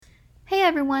Hey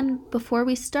everyone! Before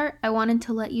we start, I wanted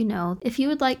to let you know if you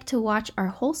would like to watch our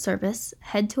whole service,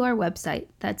 head to our website,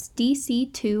 that's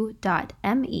dc2.me,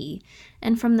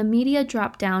 and from the media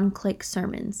drop-down, click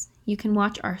Sermons. You can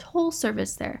watch our whole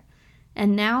service there.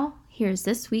 And now, here's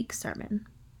this week's sermon.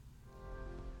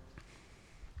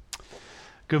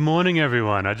 Good morning,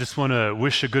 everyone. I just want to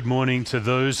wish a good morning to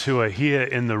those who are here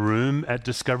in the room at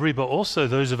Discovery, but also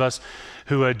those of us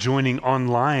who are joining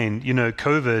online. You know,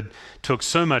 COVID took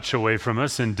so much away from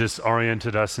us and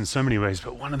disoriented us in so many ways,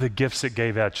 but one of the gifts it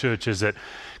gave our church is it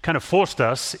kind of forced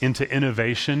us into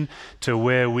innovation to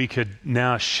where we could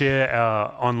now share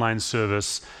our online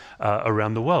service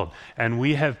around the world. And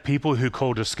we have people who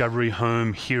call Discovery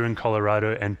home here in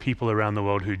Colorado and people around the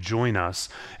world who join us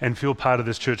and feel part of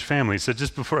this church family. So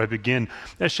just before I begin,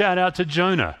 a shout out to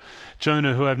Jonah,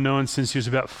 who I've known since he was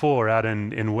about 4 out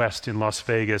in West in Las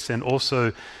Vegas, and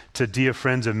also to dear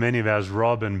friends of many of ours,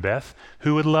 Rob and Beth,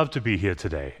 who would love to be here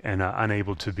today and are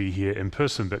unable to be here in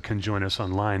person but can join us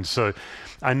online. So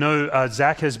I know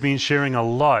Zach has been sharing a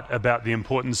lot about the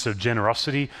importance of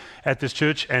generosity at this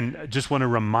church, and just want to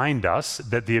remind us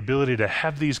that the ability to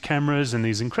have these cameras and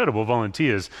these incredible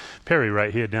volunteers, Perry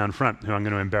right here down front, who I'm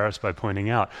going to embarrass by pointing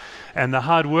out, and the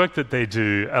hard work that they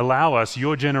do allow us,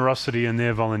 your generosity and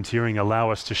their volunteering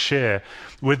allow us to share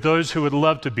with those who would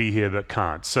love to be here but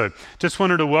can't. So just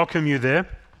wanted to welcome you there.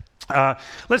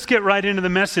 Let's get right into the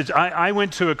message. I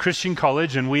went to a Christian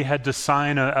college and we had to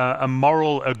sign a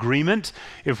moral agreement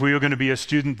if we were going to be a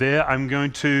student there. I'm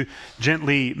going to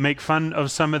gently make fun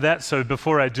of some of that. So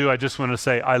before I do, I just want to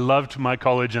say I loved my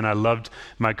college and I loved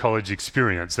my college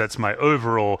experience. That's my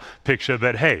overall picture.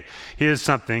 But hey, here's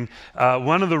something.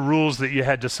 One of the rules that you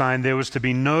had to sign, there was to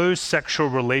be no sexual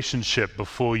relationship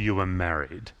before you were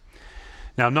married.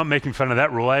 Now, I'm not making fun of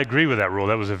that rule. I agree with that rule.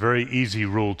 That was a very easy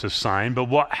rule to sign. But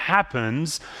what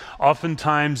happens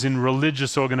oftentimes in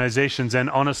religious organizations, and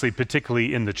honestly,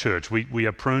 particularly in the church, we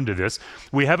are prone to this.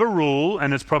 We have a rule,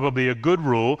 and it's probably a good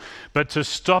rule, but to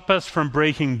stop us from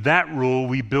breaking that rule,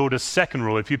 we build a second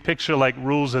rule. If you picture like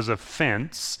rules as a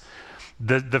fence,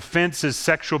 the fence is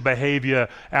sexual behavior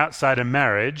outside of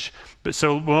marriage. But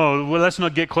so, well, let's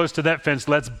not get close to that fence.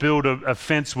 Let's build a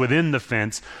fence within the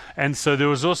fence. And so there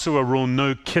was also a rule,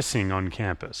 no kissing on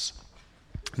campus.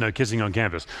 No kissing on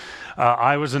campus.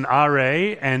 I was an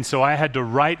RA, and so I had to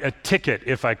write a ticket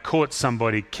if I caught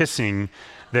somebody kissing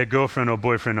their girlfriend or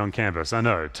boyfriend on campus. I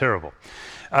know, terrible.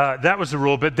 That was the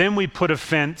rule. But then we put a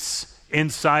fence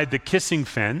inside the kissing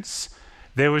fence.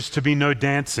 There was to be no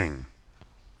dancing.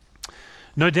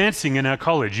 No dancing in our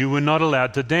college. You were not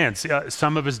allowed to dance.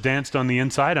 Some of us danced on the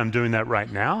inside. I'm doing that right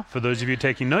now, for those of you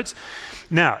taking notes.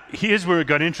 Now, here's where it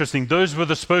got interesting. Those were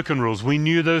the spoken rules. We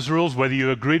knew those rules. Whether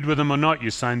you agreed with them or not,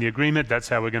 you signed the agreement. That's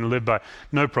how we're going to live by.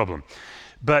 No problem.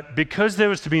 But because there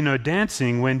was to be no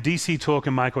dancing, when DC Talk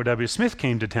and Michael W. Smith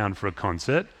came to town for a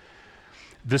concert,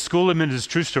 the school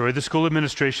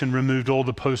administration removed all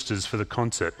the posters for the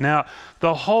concert. Now,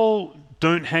 the whole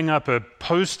don't hang up a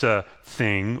poster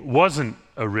thing wasn't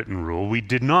a written rule. We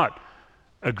did not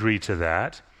agree to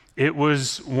that. It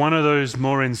was one of those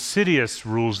more insidious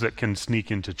rules that can sneak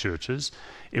into churches.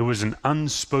 It was an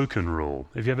unspoken rule.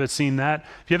 Have you ever seen that?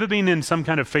 Have you ever been in some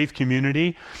kind of faith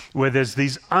community where there's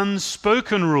these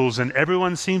unspoken rules and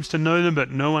everyone seems to know them but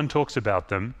no one talks about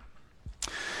them?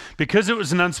 Because it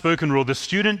was an unspoken rule, the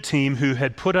student team who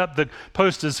had put up the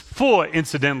posters for,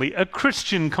 incidentally, a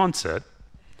Christian concert,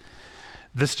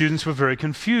 the students were very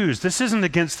confused. This isn't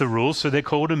against the rules, so they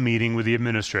called a meeting with the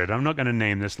administrator. I'm not going to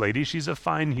name this lady. She's a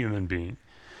fine human being.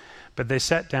 But they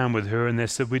sat down with her and they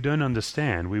said, we don't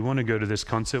understand. We want to go to this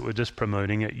concert. We're just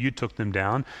promoting it. You took them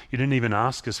down. You didn't even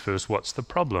ask us first, what's the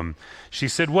problem? She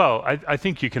said, well, I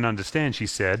think you can understand, she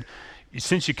said.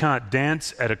 Since you can't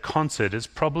dance at a concert, it's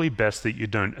probably best that you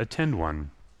don't attend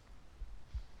one.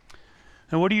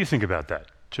 Now, what do you think about that,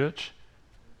 church?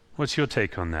 What's your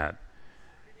take on that?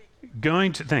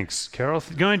 Thanks, Carol.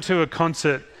 Going to a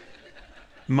concert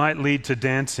might lead to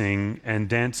dancing, and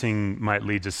dancing might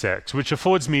lead to sex, which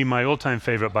affords me my all-time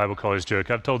favorite Bible college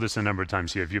joke. I've told this a number of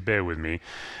times here, if you bear with me.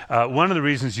 One of the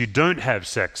reasons you don't have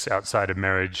sex outside of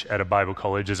marriage at a Bible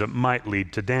college is it might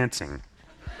lead to dancing.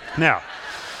 Now,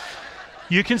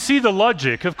 you can see the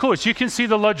logic, of course, you can see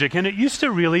the logic, and it used to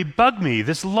really bug me,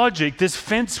 this logic, this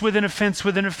fence within a fence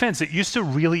within a fence. It used to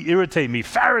really irritate me.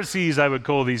 Pharisees, I would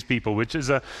call these people, which is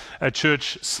a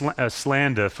church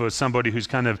slander for somebody who's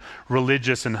kind of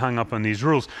religious and hung up on these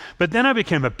rules. But then I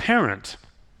became a parent,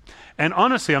 and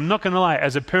honestly, I'm not going to lie,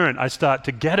 as a parent, I start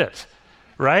to get it.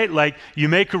 right? Like you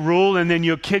make a rule and then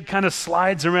your kid kind of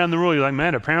slides around the rule. You're like,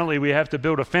 man, apparently we have to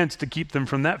build a fence to keep them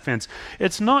from that fence.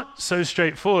 It's not so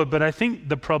straightforward, but I think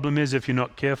the problem is if you're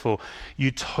not careful,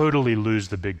 you totally lose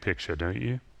the big picture, don't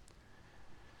you?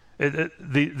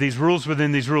 These rules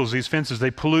within these rules, these fences, they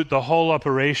pollute the whole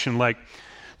operation. Like,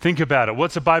 think about it.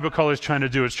 What's a Bible college trying to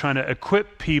do? It's trying to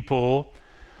equip people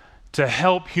to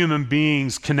help human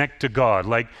beings connect to God.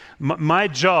 Like my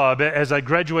job, as I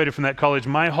graduated from that college,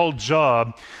 my whole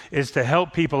job is to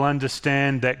help people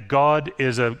understand that God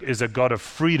is a God of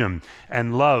freedom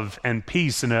and love and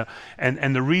peace.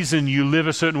 And the reason you live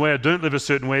a certain way or don't live a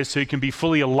certain way is so you can be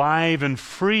fully alive and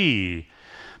free.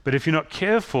 But if you're not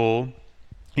careful,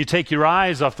 you take your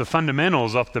eyes off the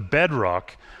fundamentals, off the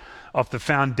bedrock, off the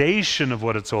foundation of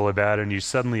what it's all about, and you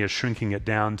suddenly are shrinking it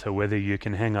down to whether you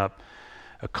can hang up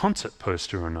a concert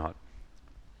poster or not.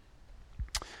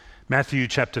 Matthew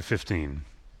chapter 15.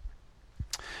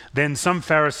 Then some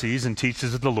Pharisees and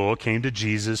teachers of the law came to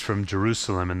Jesus from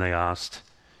Jerusalem, and they asked,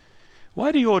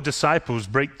 "Why do your disciples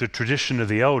break the tradition of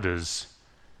the elders?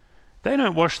 They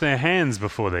don't wash their hands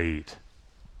before they eat."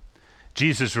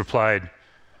 Jesus replied,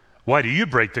 "Why do you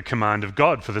break the command of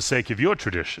God for the sake of your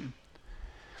tradition?"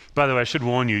 By the way, I should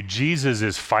warn you, Jesus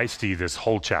is feisty this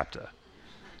whole chapter.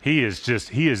 He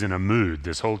is in a mood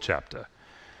this whole chapter.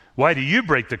 Why do you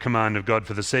break the command of God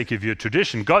for the sake of your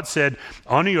tradition? God said,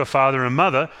 "Honor your father and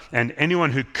mother, and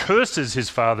anyone who curses his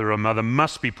father or mother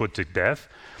must be put to death."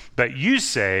 But you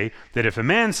say that if a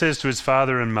man says to his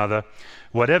father and mother,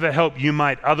 "Whatever help you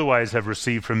might otherwise have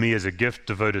received from me as a gift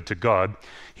devoted to God,"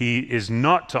 he is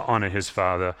not to honor his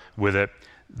father with it.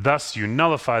 Thus you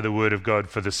nullify the word of God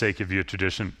for the sake of your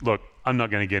tradition. Look, I'm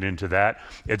not going to get into that.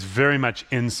 It's very much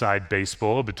inside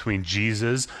baseball between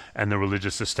Jesus and the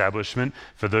religious establishment.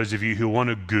 For those of you who want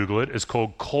to Google it, it's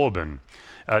called Corbin,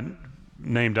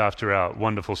 named after our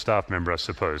wonderful staff member, I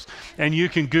suppose. And you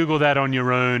can Google that on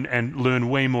your own and learn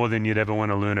way more than you'd ever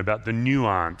want to learn about the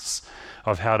nuance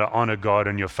of how to honor God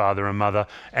and your father and mother,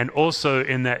 and also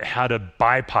in that how to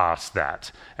bypass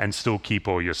that and still keep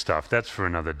all your stuff. That's for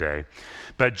another day.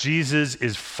 But Jesus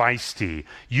is feisty.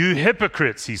 "You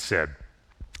hypocrites," he said.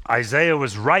 "Isaiah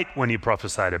was right when he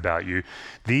prophesied about you.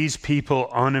 These people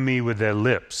honor me with their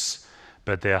lips,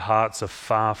 but their hearts are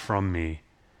far from me.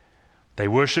 They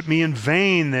worship me in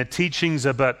vain. Their teachings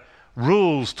are but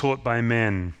rules taught by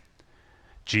men."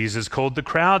 Jesus called the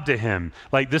crowd to him.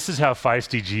 Like, this is how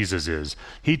feisty Jesus is.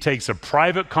 He takes a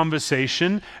private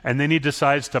conversation and then he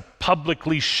decides to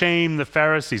publicly shame the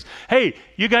Pharisees. "Hey,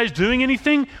 you guys doing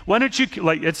anything? Why don't you,"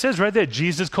 like it says right there,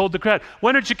 Jesus called the crowd.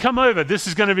 "Why don't you come over? This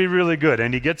is going to be really good."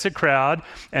 And he gets a crowd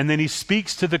and then he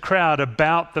speaks to the crowd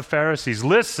about the Pharisees.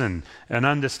 "Listen and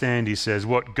understand," he says,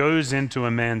 "what goes into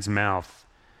a man's mouth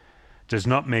does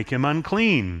not make him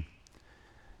unclean,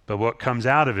 but what comes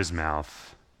out of his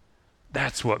mouth,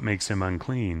 that's what makes him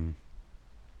unclean."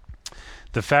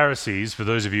 The Pharisees, for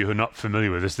those of you who are not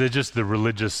familiar with this, they're just the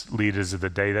religious leaders of the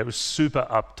day. They were super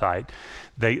uptight.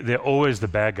 They're always the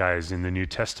bad guys in the New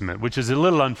Testament, which is a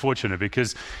little unfortunate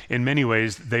because in many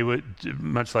ways they were,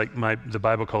 much like the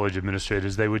Bible college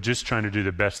administrators, they were just trying to do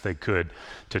the best they could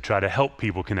to try to help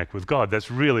people connect with God.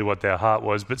 That's really what their heart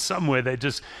was. But somewhere they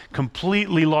just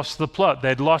completely lost the plot.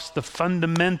 They'd lost the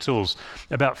fundamentals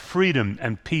about freedom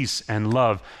and peace and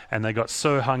love, and they got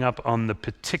so hung up on the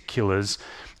particulars,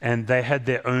 and they had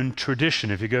their own tradition.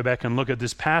 If you go back and look at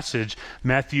this passage,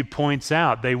 Matthew points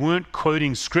out they weren't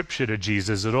quoting scripture to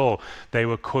Jesus at all. They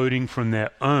were quoting from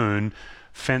their own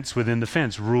fence within the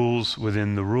fence, rules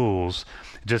within the rules.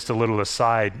 Just a little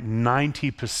aside,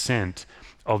 90%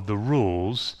 of the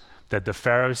rules that the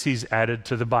Pharisees added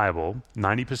to the Bible,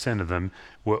 90% of them,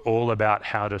 were all about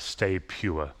how to stay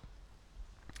pure.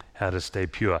 How to stay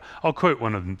pure. I'll quote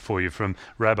one of them for you from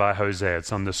Rabbi Hosea.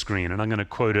 It's on the screen, and I'm going to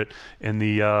quote it in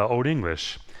the Old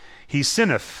English. "He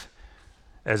sinneth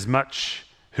as much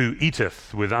who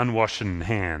eateth with unwashen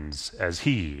hands as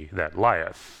he that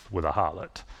lieth with a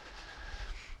harlot."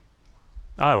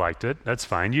 I liked it. That's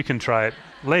fine. You can try it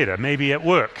later, maybe at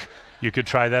work. You could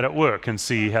try that at work and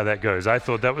see how that goes. I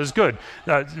thought that was good.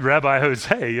 Rabbi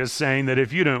Hosea is saying that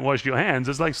if you don't wash your hands,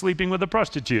 it's like sleeping with a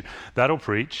prostitute. That'll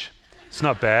preach. It's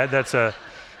not bad. That's an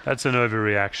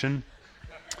overreaction.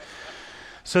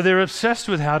 So they're obsessed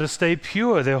with how to stay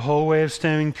pure. Their whole way of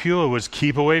staying pure was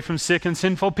keep away from sick and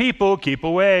sinful people. Keep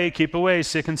away,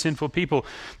 sick and sinful people.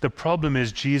 The problem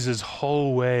is Jesus'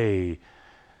 whole way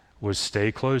was stay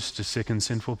close to sick and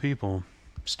sinful people.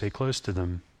 Stay close to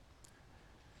them.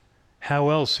 How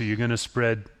else are you going to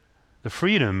spread the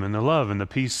freedom and the love and the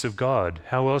peace of God?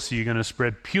 How else are you going to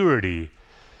spread purity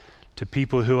to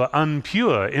people who are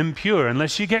impure,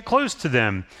 unless you get close to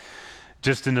them?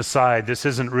 Just an aside, this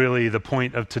isn't really the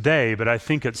point of today, but I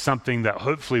think it's something that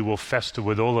hopefully will fester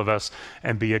with all of us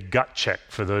and be a gut check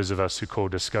for those of us who call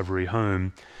Discovery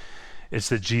home. It's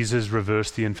that Jesus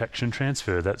reversed the infection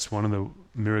transfer. That's one of the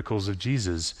miracles of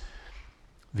Jesus.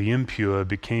 The impure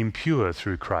became pure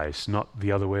through Christ, not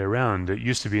the other way around. It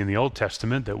used to be in the Old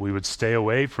Testament that we would stay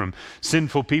away from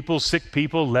sinful people, sick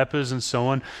people, lepers, and so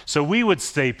on, so we would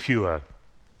stay pure.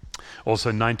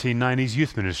 Also, 1990s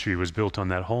youth ministry was built on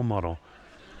that whole model.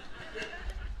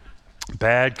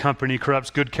 Bad company corrupts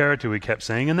good character, we kept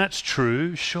saying, and that's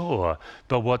true, sure.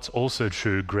 But what's also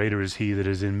true, greater is he that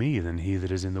is in me than he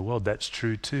that is in the world. That's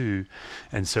true too.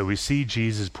 And so we see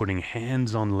Jesus putting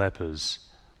hands on lepers,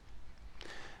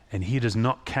 and he does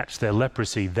not catch their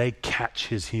leprosy, they catch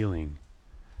his healing.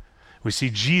 We see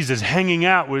Jesus hanging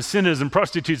out with sinners and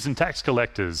prostitutes and tax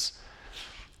collectors.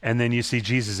 And then you see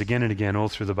Jesus again and again all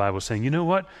through the Bible saying, you know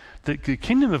what? The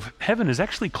kingdom of heaven is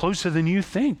actually closer than you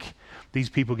think. These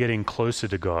people getting closer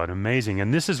to God. Amazing.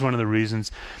 And this is one of the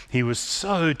reasons he was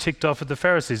so ticked off at the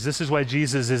Pharisees. This is why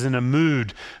Jesus is in a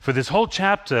mood for this whole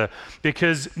chapter,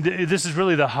 because this is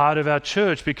really the heart of our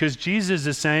church, because Jesus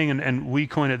is saying, and we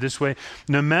coin it this way,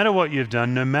 no matter what you've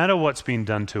done, no matter what's been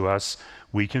done to us,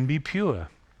 we can be pure.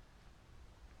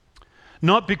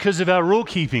 Not because of our rule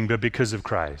keeping, but because of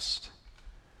Christ.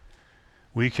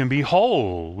 We can be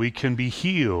whole. We can be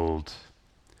healed.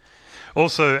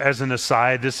 Also, as an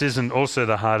aside, this isn't also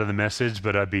the heart of the message,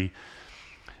 but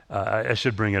I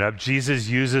should bring it up. Jesus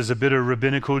uses a bit of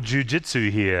rabbinical jujitsu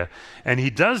here, and he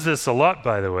does this a lot,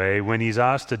 by the way, when he's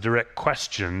asked a direct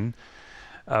question.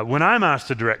 When I'm asked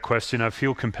a direct question, I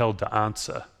feel compelled to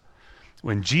answer.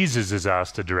 When Jesus is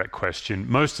asked a direct question,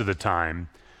 most of the time,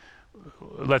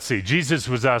 let's see, Jesus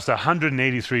was asked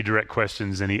 183 direct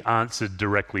questions, and he answered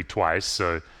directly twice,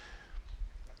 so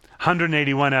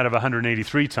 181 out of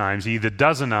 183 times, he either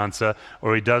doesn't answer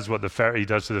or he does what he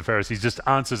does to the Pharisees, just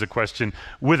answers a question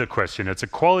with a question. It's a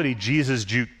quality Jesus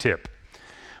juke tip.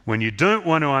 When you don't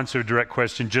want to answer a direct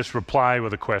question, just reply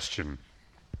with a question.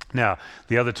 Now,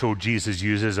 the other tool Jesus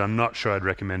uses, I'm not sure I'd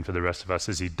recommend for the rest of us,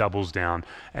 is he doubles down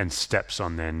and steps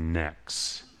on their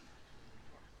necks.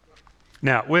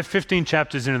 Now, we're 15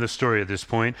 chapters into the story at this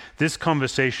point. This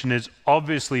conversation is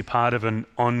obviously part of an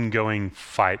ongoing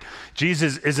fight.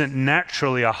 Jesus isn't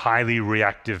naturally a highly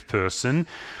reactive person.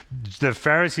 The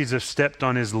Pharisees have stepped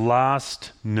on his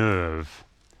last nerve,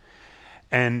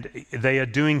 and they are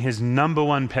doing his number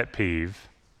one pet peeve.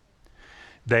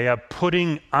 They are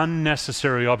putting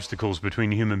unnecessary obstacles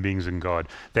between human beings and God.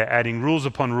 They're adding rules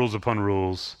upon rules upon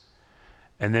rules,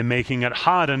 and they're making it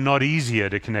harder, not easier,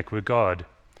 to connect with God.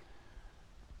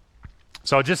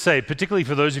 So I'll just say, particularly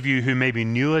for those of you who may be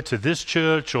newer to this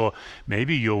church, or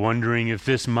maybe you're wondering if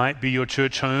this might be your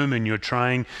church home and you're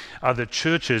trying other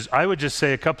churches, I would just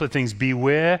say a couple of things.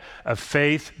 Beware of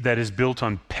faith that is built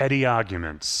on petty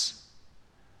arguments.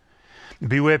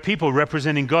 Beware people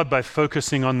representing God by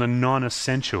focusing on the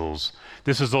non-essentials.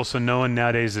 This is also known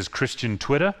nowadays as Christian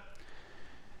Twitter.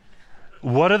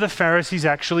 What are the Pharisees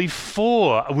actually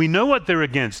for? We know what they're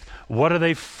against. What are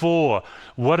they for?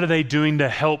 What are they doing to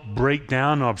help break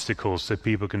down obstacles so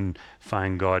people can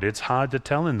find God? It's hard to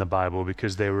tell in the Bible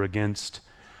because they were against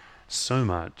so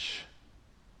much.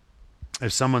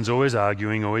 If someone's always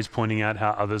arguing, always pointing out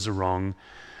how others are wrong,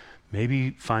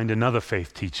 maybe find another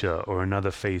faith teacher or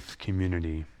another faith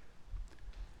community.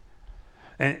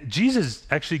 And Jesus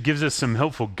actually gives us some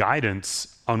helpful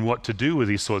guidance on what to do with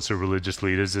these sorts of religious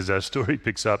leaders as our story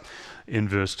picks up in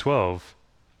verse 12.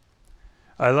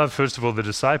 I love, first of all, the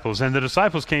disciples. And the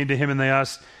disciples came to him and they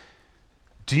asked,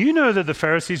 do you know that the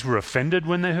Pharisees were offended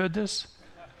when they heard this?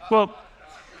 Well,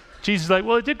 Jesus is like,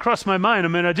 well, it did cross my mind. I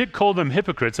mean, I did call them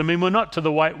hypocrites. I mean, we're not to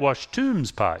the whitewashed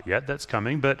tombs part yet. That's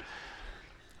coming. But,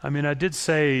 I mean, I did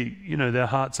say, their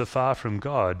hearts are far from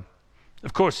God.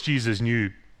 Of course, Jesus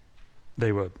knew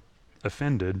they were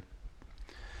offended.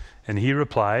 And he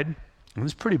replied, and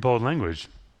this is pretty bold language.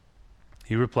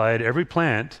 He replied, every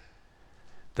plant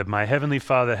that my heavenly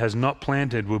Father has not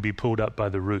planted will be pulled up by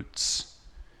the roots.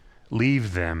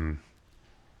 Leave them.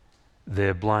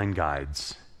 They're blind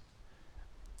guides.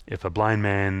 If a blind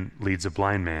man leads a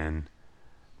blind man,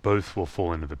 both will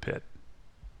fall into the pit.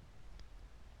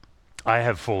 I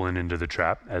have fallen into the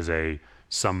trap as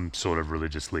some sort of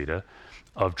religious leader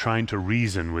of trying to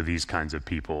reason with these kinds of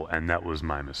people, and that was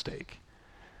my mistake.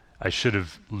 I should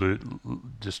have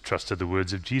just trusted the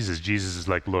words of Jesus. Jesus is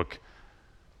like, look,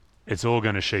 it's all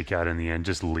going to shake out in the end.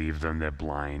 Just leave them. They're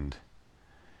blind.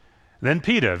 Then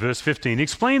Peter, verse 15,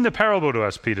 explain the parable to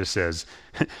us, Peter says.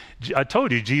 I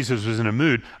told you Jesus was in a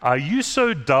mood. Are you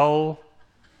so dull?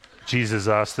 Jesus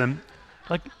asked them.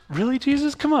 Like, really,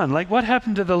 Jesus? Come on. Like, what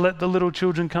happened to the let the little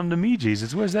children come to me,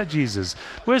 Jesus? Where's that Jesus?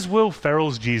 Where's Will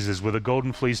Ferrell's Jesus with the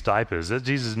golden fleece diapers? That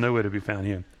Jesus is nowhere to be found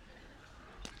here.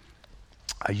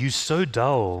 Are you so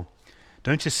dull?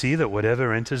 Don't you see that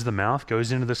whatever enters the mouth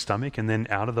goes into the stomach and then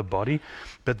out of the body?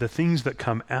 But the things that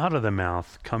come out of the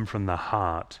mouth come from the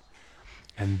heart.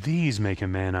 And these make a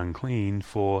man unclean,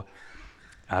 for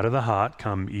out of the heart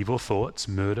come evil thoughts,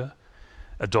 murder,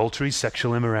 adultery,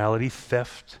 sexual immorality,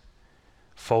 theft,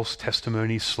 false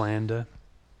testimony, slander.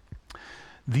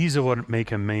 These are what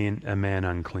make a man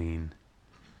unclean.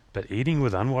 But eating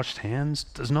with unwashed hands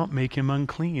does not make him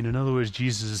unclean. In other words,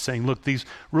 Jesus is saying, look, these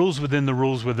rules within the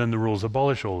rules within the rules,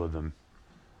 abolish all of them.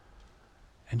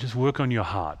 And just work on your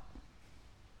heart.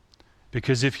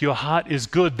 Because if your heart is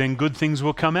good, then good things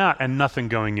will come out, and nothing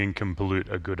going in can pollute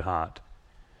a good heart.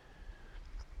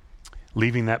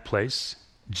 Leaving that place,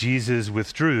 Jesus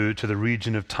withdrew to the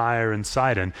region of Tyre and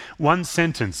Sidon. One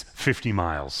sentence, 50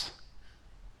 miles.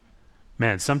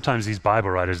 Man, sometimes these Bible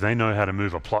writers, they know how to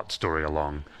move a plot story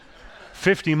along.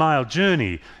 50-mile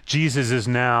journey. Jesus is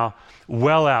now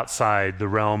well outside the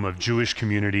realm of Jewish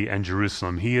community and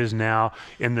Jerusalem. He is now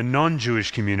in the non-Jewish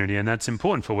community, and that's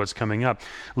important for what's coming up.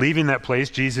 Leaving that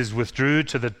place, Jesus withdrew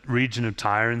to the region of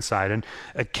Tyre and Sidon.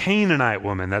 A Canaanite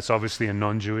woman, that's obviously a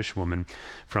non-Jewish woman,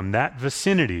 from that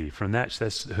vicinity,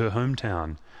 that's her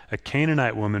hometown, a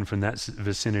Canaanite woman from that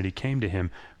vicinity came to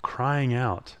him crying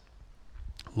out,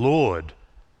 Lord,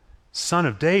 Son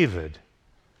of David,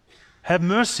 have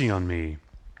mercy on me.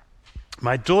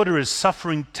 My daughter is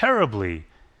suffering terribly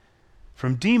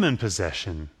from demon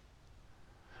possession.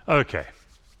 Okay,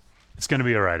 it's going to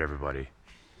be all right, everybody.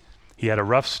 He had a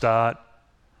rough start,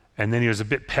 and then he was a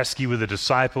bit pesky with the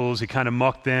disciples. He kind of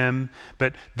mocked them.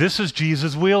 But this is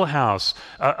Jesus' wheelhouse.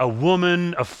 A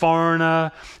woman, a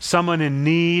foreigner, someone in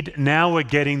need. Now we're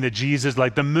getting the Jesus,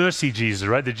 like the mercy Jesus,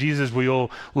 right? The Jesus we all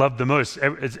love the most.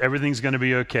 Everything's going to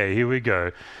be okay. Here we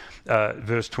go.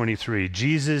 Verse 23,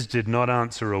 Jesus did not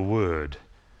answer a word.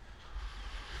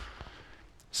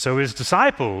 So his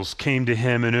disciples came to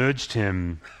him and urged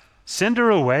him, send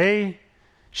her away.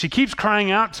 She keeps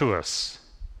crying out to us.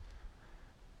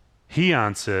 He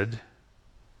answered,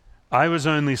 I was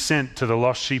only sent to the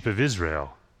lost sheep of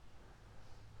Israel.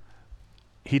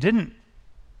 He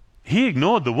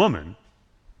ignored the woman.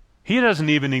 He doesn't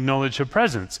even acknowledge her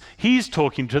presence. He's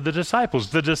talking to the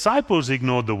disciples. The disciples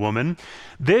ignored the woman.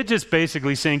 They're just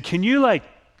basically saying, can you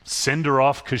send her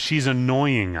off because she's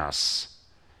annoying us?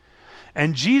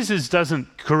 And Jesus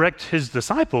doesn't correct his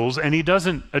disciples, and he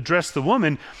doesn't address the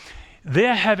woman.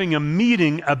 They're having a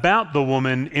meeting about the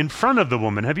woman in front of the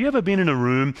woman. Have you ever been in a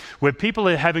room where people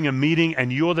are having a meeting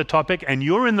and you're the topic and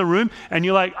you're in the room and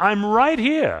you're like, I'm right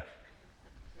here?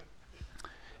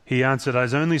 He answered, I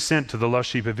was only sent to the lost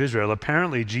sheep of Israel.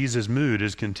 Apparently, Jesus' mood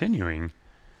is continuing.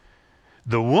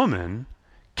 The woman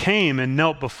came and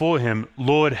knelt before him.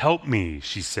 Lord, help me,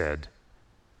 she said.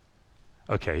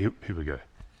 Okay, here we go.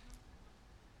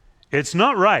 It's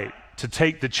not right to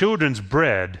take the children's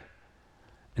bread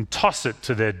and toss it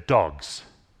to their dogs.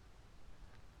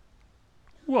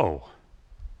 Whoa.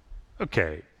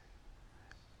 Okay.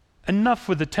 Enough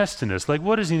with the testiness.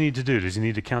 What does he need to do? Does he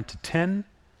need to count to 10?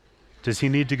 Does he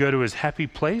need to go to his happy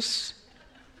place?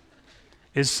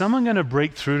 Is someone going to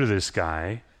break through to this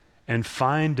guy and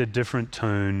find a different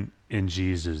tone in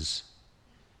Jesus?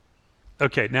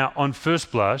 Okay, now on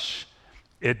first blush,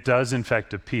 it does in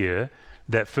fact appear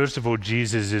that first of all,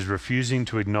 Jesus is refusing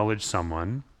to acknowledge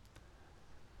someone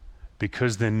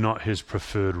because they're not his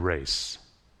preferred race.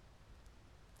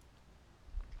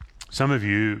 Some of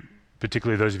you,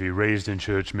 particularly those of you raised in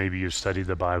church, maybe you've studied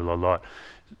the Bible a lot.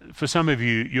 For some of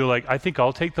you, you're like, I think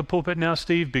I'll take the pulpit now,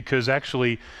 Steve, because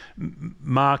actually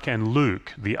Mark and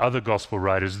Luke, the other gospel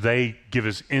writers, they give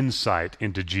us insight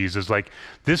into Jesus.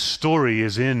 This story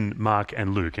is in Mark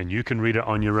and Luke, and you can read it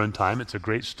on your own time. It's a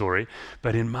great story.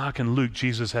 But in Mark and Luke,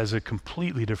 Jesus has a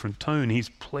completely different tone. He's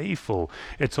playful.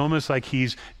 It's almost like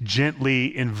he's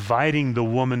gently inviting the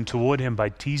woman toward him by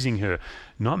teasing her.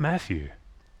 Not Matthew.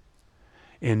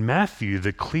 In Matthew,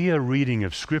 the clear reading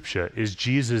of Scripture is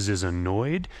Jesus is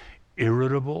annoyed,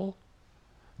 irritable,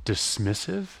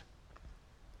 dismissive.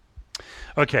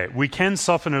 Okay, we can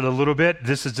soften it a little bit.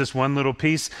 This is just one little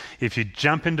piece. If you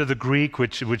jump into the Greek,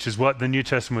 which is what the New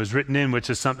Testament was written in, which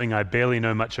is something I barely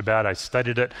know much about. I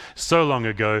studied it so long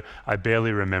ago, I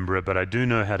barely remember it, but I do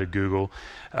know how to Google.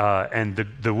 And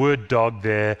the word dog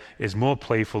there is more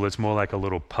playful. It's more like a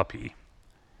little puppy.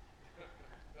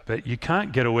 But you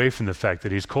can't get away from the fact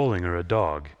that he's calling her a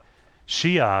dog.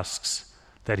 She asks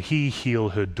that he heal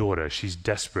her daughter. She's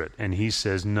desperate. And he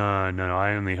says, no,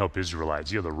 I only help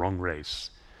Israelites. You're the wrong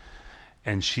race.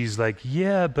 And she's like,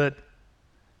 yeah, but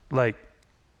like,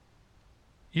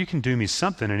 you can do me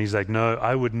something. And he's like, no,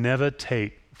 I would never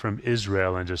take from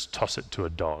Israel and just toss it to a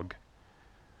dog.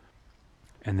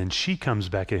 And then she comes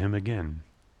back at him again.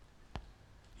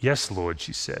 Yes, Lord,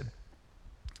 she said,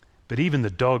 but even the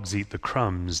dogs eat the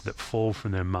crumbs that fall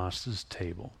from their master's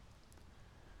table.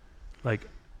 Like,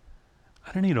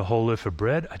 I don't need a whole loaf of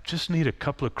bread. I just need a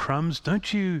couple of crumbs.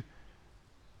 Don't you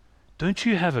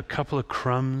have a couple of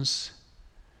crumbs?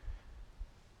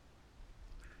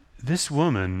 This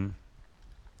woman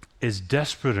is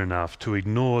desperate enough to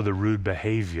ignore the rude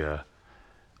behavior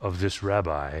of this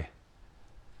rabbi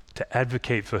to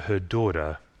advocate for her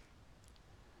daughter.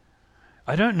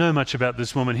 I don't know much about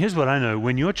this woman. Here's what I know.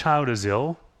 When your child is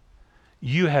ill,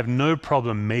 you have no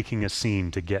problem making a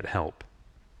scene to get help.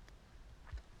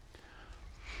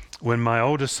 When my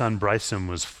oldest son, Bryson,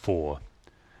 was 4,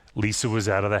 Lisa was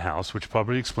out of the house, which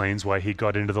probably explains why he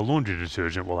got into the laundry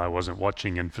detergent while I wasn't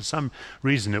watching. And for some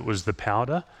reason, it was the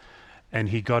powder, and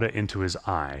he got it into his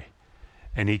eye.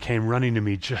 And he came running to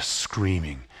me just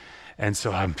screaming. And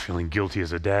so I'm feeling guilty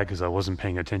as a dad because I wasn't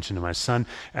paying attention to my son.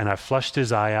 And I flushed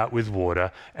his eye out with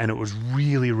water, and it was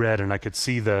really red, and I could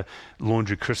see the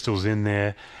laundry crystals in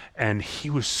there. And he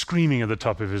was screaming at the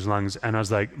top of his lungs. And I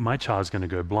was like, my child's going to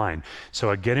go blind. So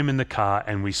I get him in the car,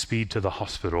 and we speed to the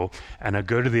hospital. And I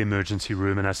go to the emergency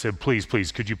room, and I said, please,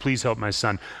 could you please help my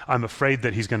son? I'm afraid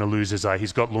that he's going to lose his eye.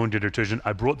 He's got laundry detergent.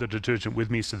 I brought the detergent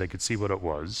with me so they could see what it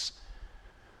was.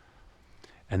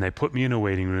 And they put me in a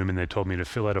waiting room, and they told me to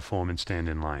fill out a form and stand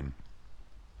in line.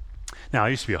 Now, I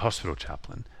used to be a hospital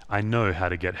chaplain. I know how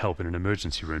to get help in an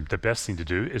emergency room. The best thing to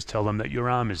do is tell them that your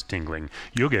arm is tingling.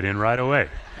 You'll get in right away.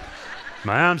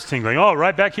 My arm's tingling. Oh,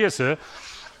 right back here, sir.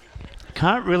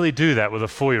 Can't really do that with a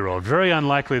 4-year-old. Very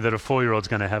unlikely that a 4-year-old's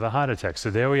going to have a heart attack.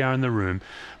 So there we are in the room.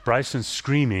 Bryson's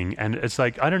screaming, and it's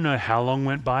like, I don't know how long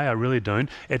went by. I really don't.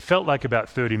 It felt like about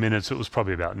 30 minutes. It was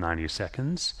probably about 90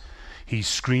 seconds. He's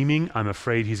screaming. I'm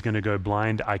afraid he's going to go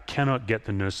blind. I cannot get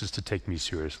the nurses to take me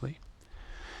seriously.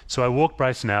 So I walked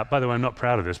Bryson out. By the way, I'm not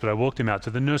proud of this, but I walked him out to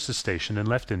the nurses' station and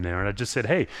left him there. And I just said,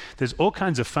 hey, there's all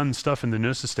kinds of fun stuff in the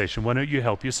nurses' station. Why don't you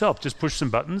help yourself? Just push some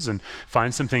buttons and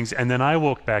find some things. And then I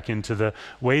walked back into the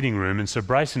waiting room. And so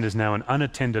Bryson is now an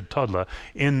unattended toddler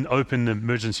in open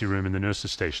emergency room in the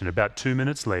nurses' station. About 2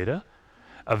 minutes later,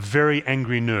 a very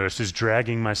angry nurse is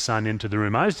dragging my son into the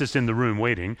room. I was just in the room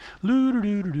waiting,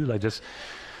 like this.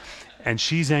 And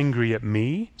she's angry at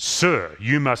me. Sir,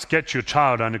 you must get your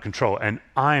child under control. And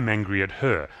I'm angry at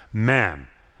her. Ma'am,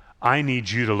 I need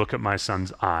you to look at my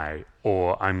son's eye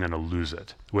or I'm going to lose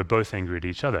it. We're both angry at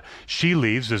each other. She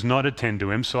leaves, does not attend to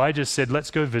him. So I just said,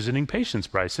 let's go visiting patients,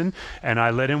 Bryson. And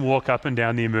I let him walk up and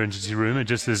down the emergency room, and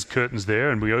just there's curtains there,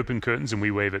 and we open curtains and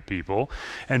we wave at people.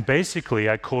 And basically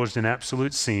I caused an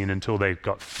absolute scene until they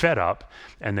got fed up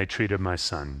and they treated my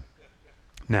son.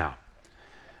 Now,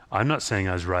 I'm not saying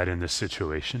I was right in this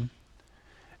situation,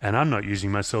 and I'm not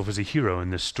using myself as a hero in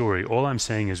this story. All I'm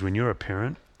saying is when you're a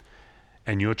parent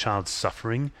and your child's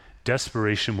suffering,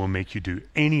 desperation will make you do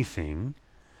anything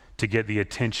to get the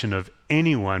attention of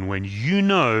anyone when you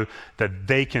know that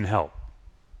they can help.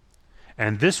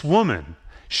 And this woman,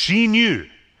 she knew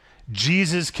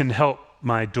Jesus can help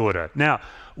my daughter. Now,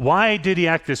 why did he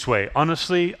act this way?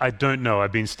 Honestly, I don't know.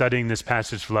 I've been studying this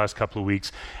passage for the last couple of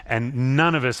weeks, and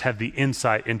none of us have the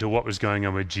insight into what was going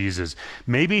on with Jesus.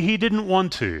 Maybe he didn't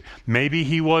want to. Maybe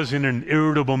he was in an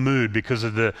irritable mood because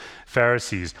of the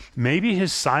Pharisees. Maybe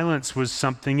his silence was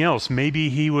something else. Maybe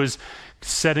he was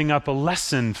setting up a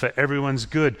lesson for everyone's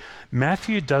good.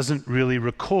 Matthew doesn't really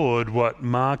record what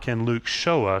Mark and Luke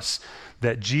show us,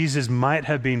 that Jesus might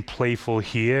have been playful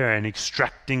here and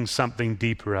extracting something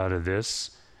deeper out of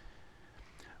this.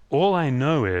 All I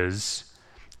know is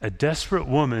a desperate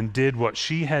woman did what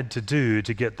she had to do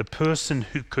to get the person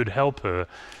who could help her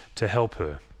to help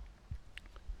her.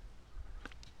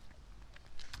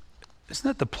 Isn't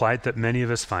that the plight that many of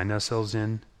us find ourselves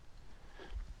in?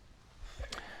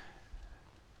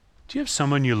 Do you have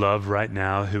someone you love right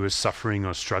now who is suffering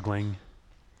or struggling?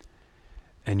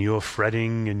 And you're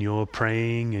fretting and you're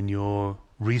praying and you're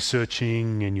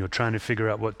researching and you're trying to figure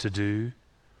out what to do?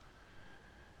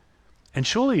 And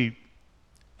surely,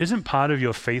 isn't part of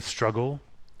your faith struggle,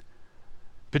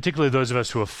 particularly those of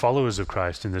us who are followers of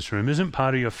Christ in this room, isn't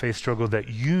part of your faith struggle that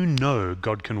you know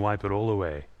God can wipe it all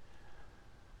away?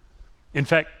 In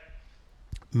fact,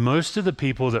 most of the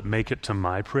people that make it to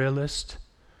my prayer list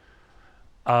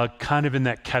are kind of in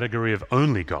that category of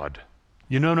only God.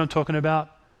 You know what I'm talking about?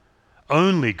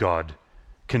 Only God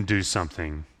can do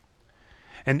something.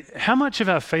 And how much of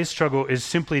our faith struggle is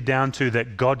simply down to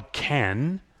that God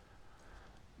can,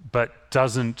 but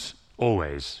doesn't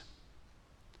always.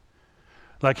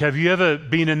 Like, have you ever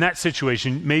been in that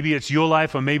situation? Maybe it's your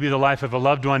life or maybe the life of a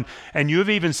loved one, and you've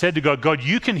even said to God, God,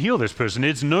 you can heal this person.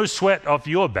 It's no sweat off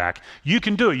your back. You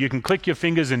can do it. You can click your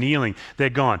fingers and healing. They're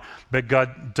gone. But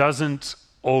God doesn't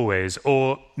always.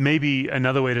 Or maybe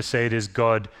another way to say it is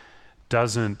God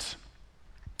doesn't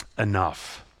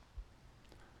enough.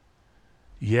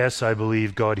 Yes, I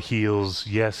believe God heals.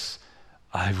 Yes,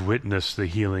 I've witnessed the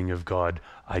healing of God.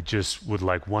 I just would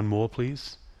like one more,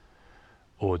 please.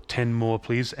 Or 10 more,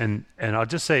 please. And I'll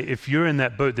just say, if you're in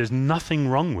that boat, there's nothing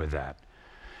wrong with that.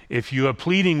 If you are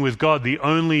pleading with God, the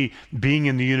only being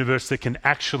in the universe that can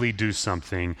actually do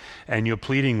something, and you're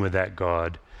pleading with that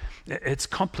God, it's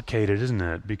complicated, isn't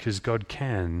it? Because God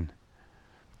can.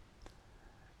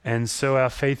 And so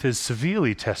our faith is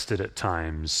severely tested at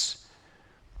times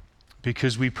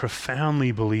because we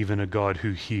profoundly believe in a God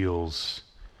who heals,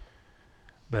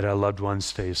 but our loved ones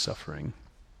stay suffering.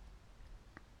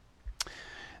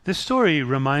 This story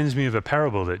reminds me of a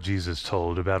parable that Jesus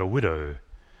told about a widow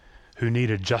who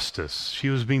needed justice. She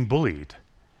was being bullied.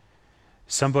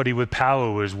 Somebody with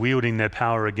power was wielding their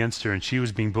power against her, and she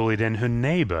was being bullied, and her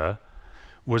neighbor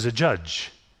was a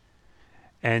judge.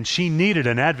 And she needed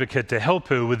an advocate to help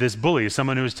her with this bully,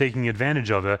 someone who was taking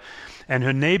advantage of her. And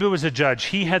her neighbor was a judge.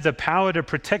 He had the power to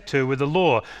protect her with the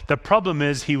law. The problem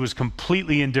is he was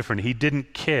completely indifferent. He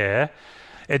didn't care.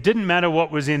 It didn't matter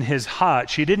what was in his heart.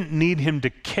 She didn't need him to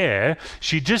care.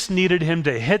 She just needed him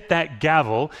to hit that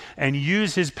gavel and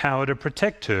use his power to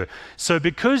protect her. So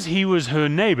because he was her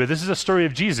neighbor, this is a story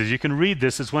of Jesus. You can read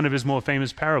this. It's one of his more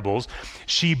famous parables.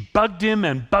 She bugged him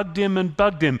and bugged him and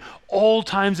bugged him all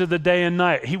times of the day and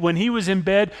night. When he was in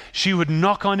bed, she would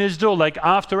knock on his door like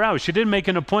after hours. She didn't make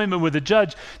an appointment with the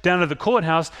judge down at the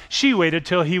courthouse. She waited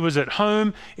till he was at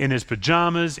home in his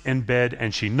pajamas in bed,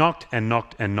 and she knocked and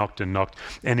knocked and knocked and knocked.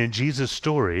 And in Jesus'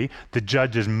 story, the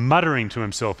judge is muttering to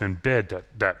himself in bed,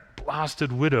 that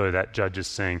blasted widow, that judge is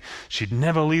saying, she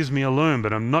never leaves me alone,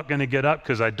 but I'm not going to get up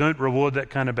because I don't reward that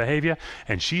kind of behavior.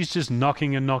 And she's just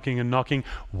knocking and knocking and knocking.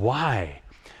 Why?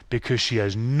 Because she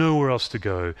has nowhere else to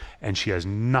go and she has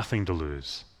nothing to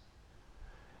lose.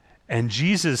 And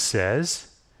Jesus says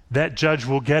that judge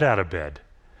will get out of bed.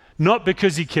 Not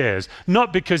because he cares,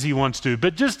 not because he wants to,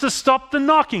 but just to stop the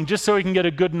knocking, just so he can get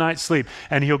a good night's sleep.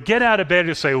 And he'll get out of bed and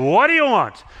he'll say, what do you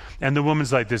want? And the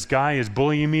woman's like, this guy is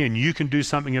bullying me and you can do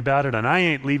something about it, and I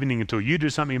ain't leaving until you do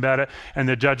something about it. And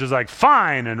the judge is like,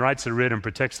 fine, and writes a writ and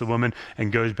protects the woman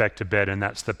and goes back to bed. And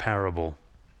that's the parable.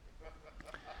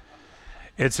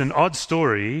 It's an odd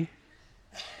story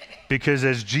because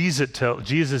as Jesus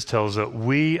tells it,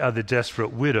 we are the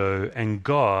desperate widow and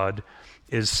God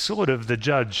is sort of the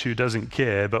judge who doesn't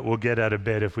care but will get out of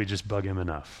bed if we just bug him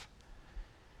enough.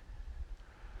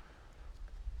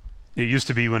 It used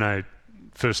to be when I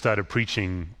first started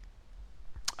preaching,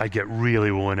 I'd get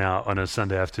really worn out on a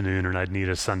Sunday afternoon and I'd need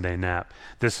a Sunday nap.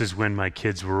 This is when my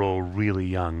kids were all really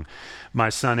young. My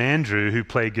son Andrew, who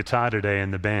played guitar today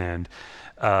in the band,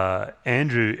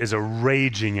 Andrew is a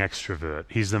raging extrovert.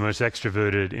 He's the most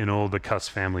extroverted in all the Cuss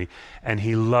family, and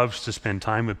he loves to spend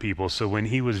time with people. So when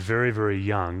he was very, very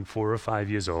young, 4 or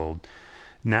 5 years old,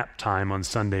 nap time on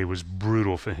Sunday was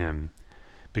brutal for him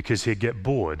because he'd get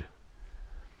bored.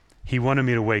 He wanted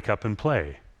me to wake up and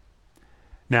play.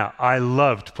 Now, I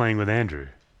loved playing with Andrew.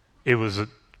 It was a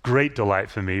great delight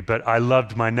for me, but I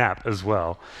loved my nap as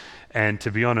well. And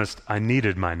to be honest, I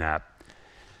needed my nap.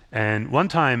 And one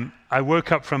time, I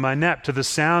woke up from my nap to the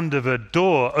sound of a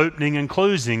door opening and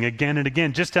closing again and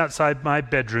again, just outside my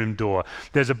bedroom door.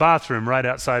 There's a bathroom right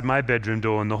outside my bedroom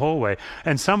door in the hallway.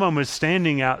 And someone was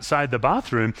standing outside the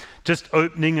bathroom, just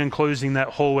opening and closing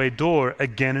that hallway door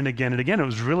again and again and again. It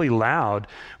was really loud,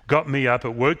 got me up,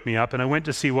 it woke me up, and I went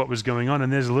to see what was going on.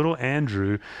 And there's little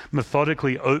Andrew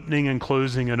methodically opening and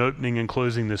closing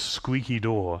this squeaky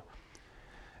door.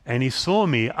 And he saw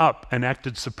me up and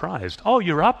acted surprised. Oh,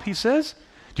 you're up, he says?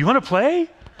 Do you want to play?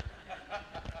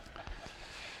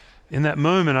 In that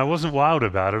moment, I wasn't wild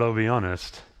about it, I'll be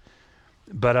honest.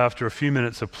 But after a few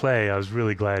minutes of play, I was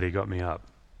really glad he got me up.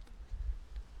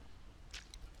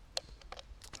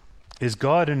 Is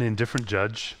God an indifferent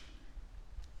judge?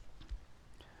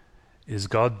 Is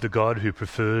God the God who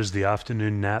prefers the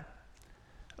afternoon nap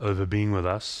over being with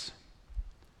us?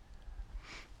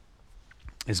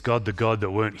 Is God the God that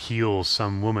won't heal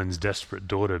some woman's desperate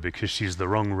daughter because she's the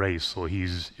wrong race or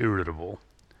he's irritable?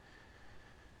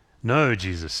 No,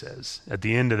 Jesus says. At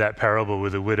the end of that parable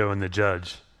with the widow and the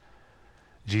judge,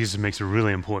 Jesus makes a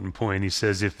really important point. He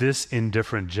says, if this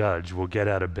indifferent judge will get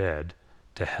out of bed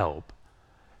to help,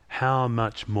 how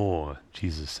much more,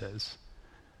 Jesus says,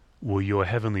 will your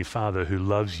heavenly Father who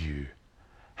loves you,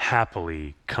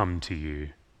 happily come to you.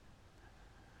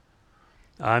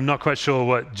 I'm not quite sure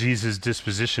what Jesus'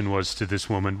 disposition was to this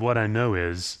woman. What I know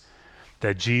is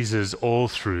that Jesus, all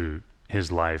through his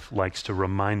life, likes to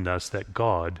remind us that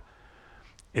God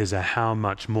is a how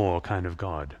much more kind of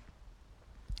God.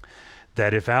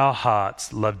 That if our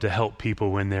hearts love to help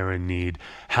people when they're in need,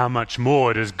 how much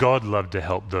more does God love to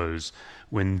help those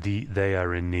when they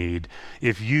are in need?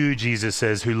 If you, Jesus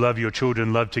says, who love your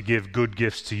children, love to give good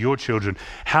gifts to your children,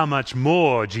 how much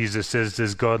more, Jesus says,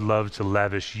 does God love to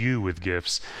lavish you with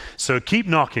gifts? So keep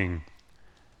knocking.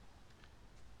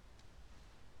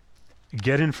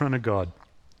 Get in front of God.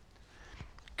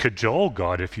 Cajole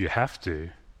God if you have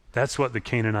to. That's what the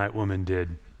Canaanite woman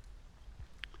did.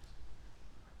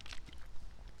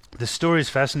 The story is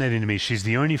fascinating to me. She's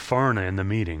the only foreigner in the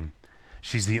meeting.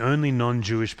 She's the only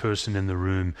non-Jewish person in the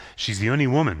room. She's the only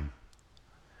woman.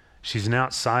 She's an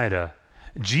outsider.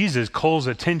 Jesus calls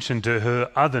attention to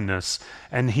her otherness,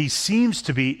 and he seems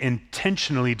to be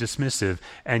intentionally dismissive,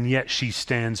 and yet she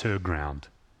stands her ground.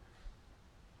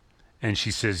 And she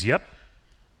says, yep,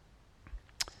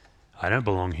 I don't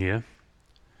belong here.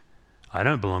 I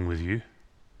don't belong with you,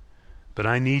 but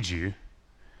I need you.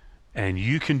 And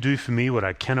you can do for me what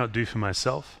I cannot do for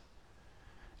myself.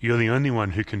 You're the only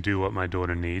one who can do what my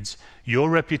daughter needs. Your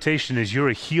reputation is you're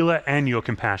a healer and you're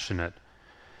compassionate.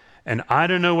 And I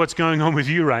don't know what's going on with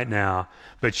you right now,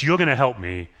 but you're going to help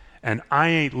me, and I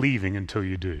ain't leaving until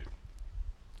you do.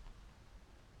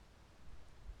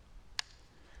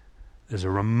 There's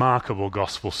a remarkable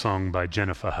gospel song by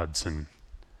Jennifer Hudson.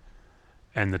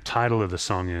 And the title of the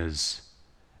song is,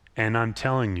 "And I'm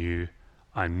Telling You,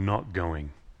 I'm Not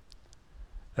Going."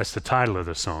 That's the title of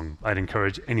the song. I'd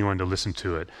encourage anyone to listen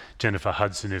to it. Jennifer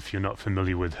Hudson, if you're not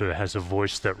familiar with her, has a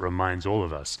voice that reminds all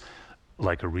of us,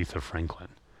 like Aretha Franklin.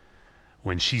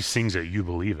 When she sings it, you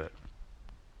believe it.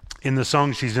 In the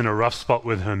song, she's in a rough spot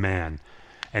with her man,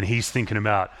 and he's thinking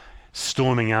about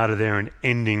storming out of there and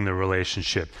ending the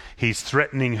relationship. He's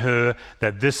threatening her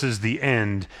that this is the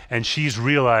end, and she's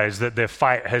realized that their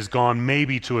fight has gone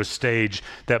maybe to a stage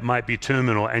that might be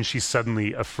terminal, and she's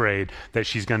suddenly afraid that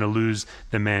she's going to lose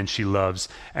the man she loves.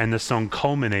 And the song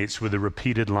culminates with a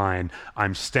repeated line,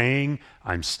 "I'm staying,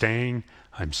 I'm staying,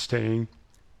 I'm staying."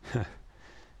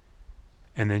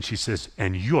 And then she says,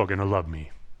 "And you're going to love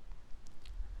me."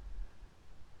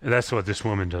 And that's what this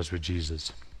woman does with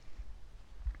Jesus.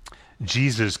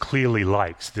 Jesus clearly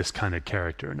likes this kind of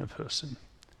character in a person.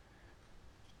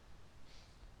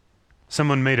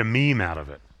 Someone made a meme out of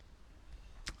it.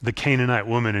 The Canaanite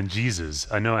woman and Jesus.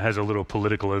 I know it has a little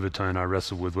political overtone. I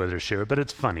wrestle with whether to share it, but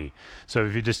it's funny. So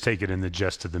if you just take it in the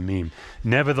jest of the meme.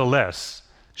 Nevertheless,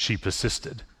 she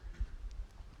persisted.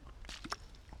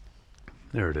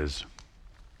 There it is.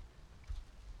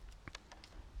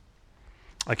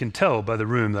 I can tell by the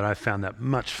room that I found that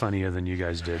much funnier than you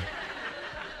guys did.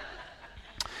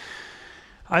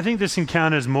 I think this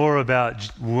encounter is more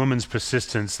about woman's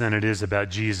persistence than it is about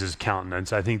Jesus'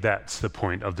 countenance. I think that's the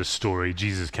point of the story.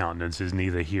 Jesus' countenance is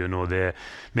neither here nor there.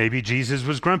 Maybe Jesus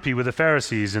was grumpy with the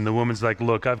Pharisees, and the woman's like,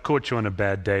 "Look, I've caught you on a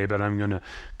bad day, but I'm going to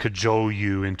cajole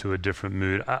you into a different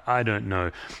mood." I don't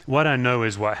know. What I know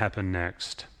is what happened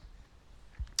next.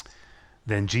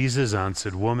 Then Jesus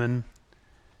answered, "Woman,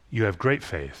 you have great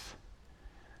faith.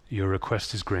 Your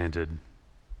request is granted."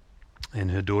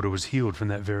 And her daughter was healed from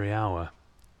that very hour.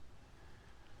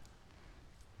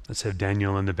 Let's have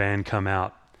Daniel and the band come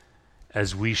out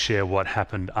as we share what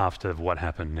happened after what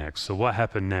happened next. So what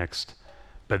happened next,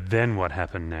 but then what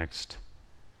happened next?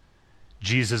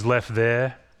 Jesus left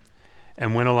there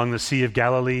and went along the Sea of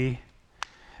Galilee,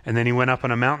 and then he went up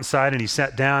on a mountainside and he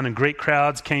sat down, and great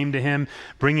crowds came to him,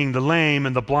 bringing the lame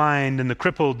and the blind and the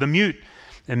crippled, the mute,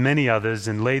 and many others,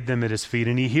 and laid them at his feet,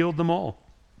 and he healed them all.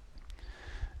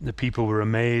 The people were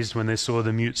amazed when they saw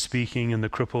the mute speaking, and the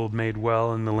crippled made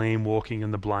well, and the lame walking,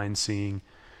 and the blind seeing,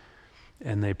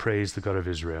 and they praised the God of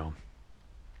Israel.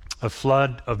 A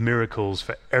flood of miracles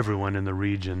for everyone in the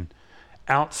region.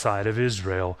 Outside of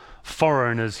Israel,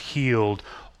 foreigners healed,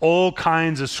 all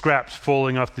kinds of scraps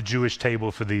falling off the Jewish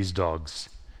table for these dogs.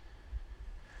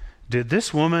 Did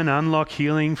this woman unlock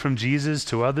healing from Jesus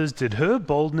to others? Did her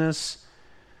boldness,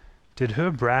 did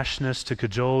her brashness to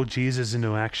cajole Jesus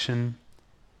into action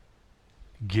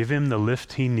give him the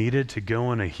lift he needed to go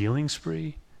on a healing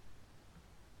spree?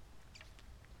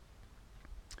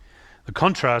 The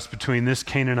contrast between this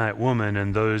Canaanite woman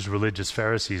and those religious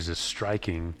Pharisees is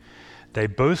striking. They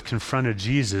both confronted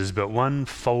Jesus, but one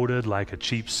folded like a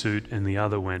cheap suit and the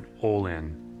other went all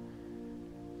in.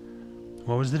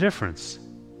 What was the difference?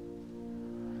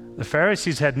 The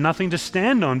Pharisees had nothing to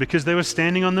stand on because they were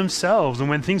standing on themselves, and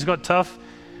when things got tough,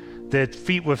 Their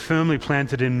feet were firmly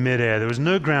planted in midair. There was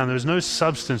no ground, there was no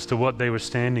substance to what they were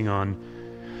standing on.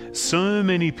 So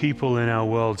many people in our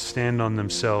world stand on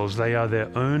themselves. They are their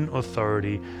own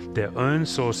authority, their own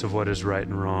source of what is right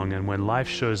and wrong, and when life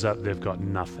shows up, they've got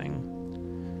nothing.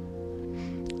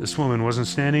 This woman wasn't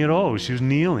standing at all. She was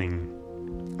kneeling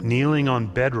on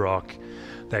bedrock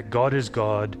that God is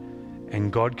God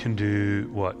and God can do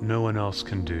what no one else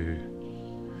can do.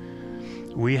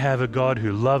 We have a God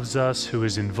who loves us, who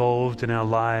is involved in our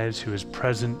lives, who is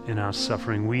present in our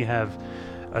suffering. We have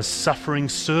a suffering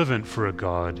servant for a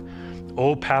God,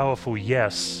 all-powerful,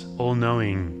 yes,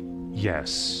 all-knowing,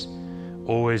 yes,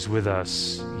 always with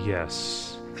us,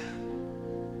 yes.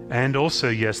 And also,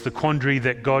 yes, the quandary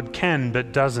that God can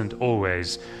but doesn't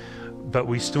always, but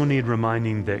we still need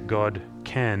reminding that God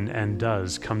can and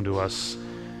does come to us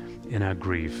in our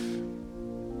grief.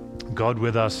 God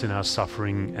with us in our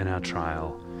suffering and our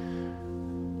trial.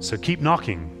 So keep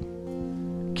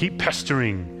knocking, keep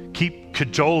pestering, keep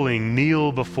cajoling,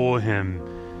 kneel before him,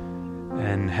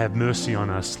 and have mercy on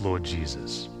us, Lord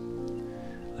Jesus.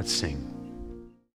 Let's sing.